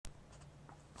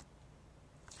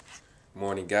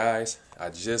Morning, guys. I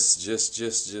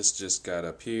just got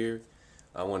up here.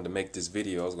 I wanted to make this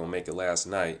video. I was gonna make it last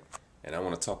night, and I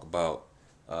want to talk about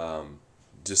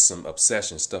just some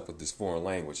obsession stuff with this foreign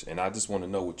language. And I just want to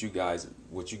know what you guys'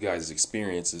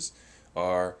 experiences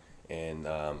are, and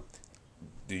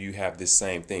do you have this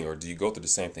same thing, or do you go through the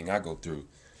same thing I go through?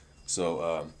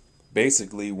 So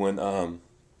basically, when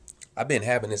I've been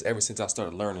having this ever since I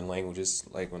started learning languages,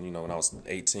 like when I was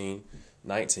 18,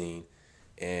 19.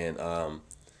 And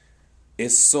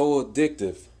it's so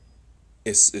addictive.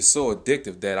 It's so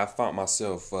addictive that I found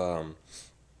myself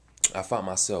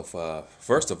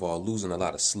first of all losing a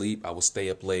lot of sleep. I would stay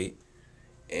up late,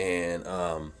 and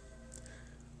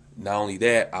not only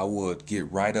that, I would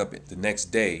get right up the next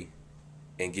day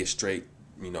and get straight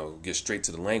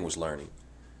to the language learning,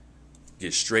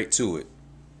 get straight to it.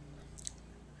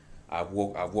 I've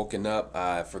woken up.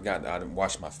 I forgot I didn't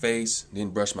wash my face,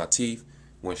 didn't brush my teeth,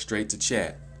 went straight to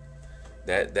chat.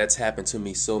 That's happened to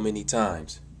me so many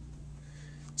times.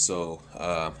 So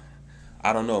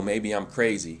I don't know. Maybe I'm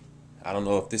crazy. I don't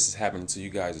know if this is happening to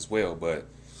you guys as well, but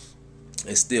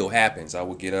it still happens. I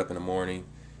would get up in the morning.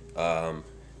 Um,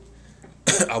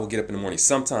 I would get up in the morning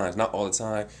sometimes, not all the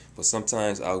time, but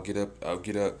sometimes I'll get up.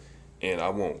 And I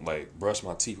won't like brush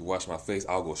my teeth or wash my face.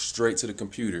 I'll go straight to the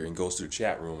computer and go to the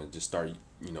chat room and just start,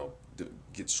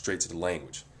 get straight to the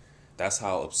language. That's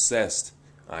how obsessed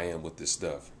I am with this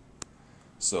stuff.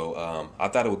 So I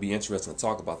thought it would be interesting to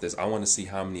talk about this. I want to see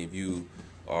how many of you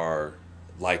are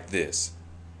like this.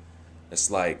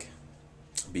 It's like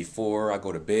before I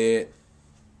go to bed,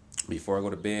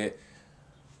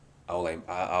 I'll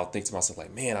think to myself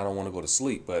like, man, I don't want to go to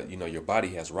sleep, but your body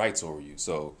has rights over you.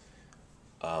 So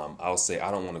I'll say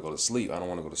I don't want to go to sleep. I don't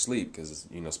want to go to sleep because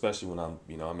especially when I'm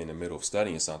in the middle of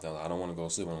studying something, I don't want to go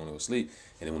to sleep. I don't want to go to sleep.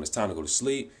 And then when it's time to go to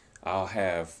sleep, I'll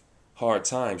have hard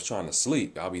times trying to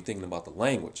sleep. I'll be thinking about the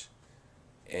language,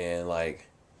 and like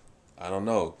I don't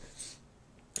know,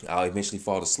 I'll eventually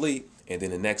fall asleep. And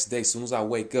then the next day, as soon as I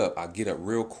wake up, I get up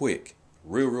real quick,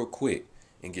 real quick,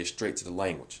 and get straight to the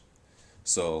language.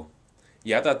 So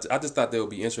yeah, I just thought that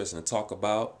would be interesting to talk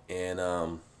about, and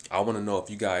I want to know if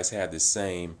you guys have this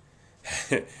same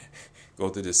go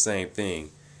through the same thing.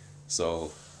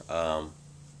 So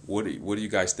what do you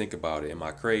guys think about it? Am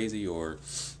I crazy, or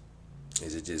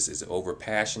is it over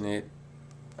passionate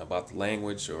about the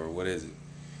language, or what is it?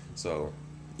 So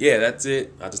yeah, that's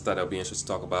it. I just thought that would be interesting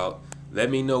to talk about. Let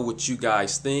me know what you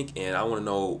guys think, and I want to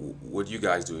know what you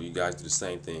guys do. You guys do the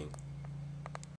same thing.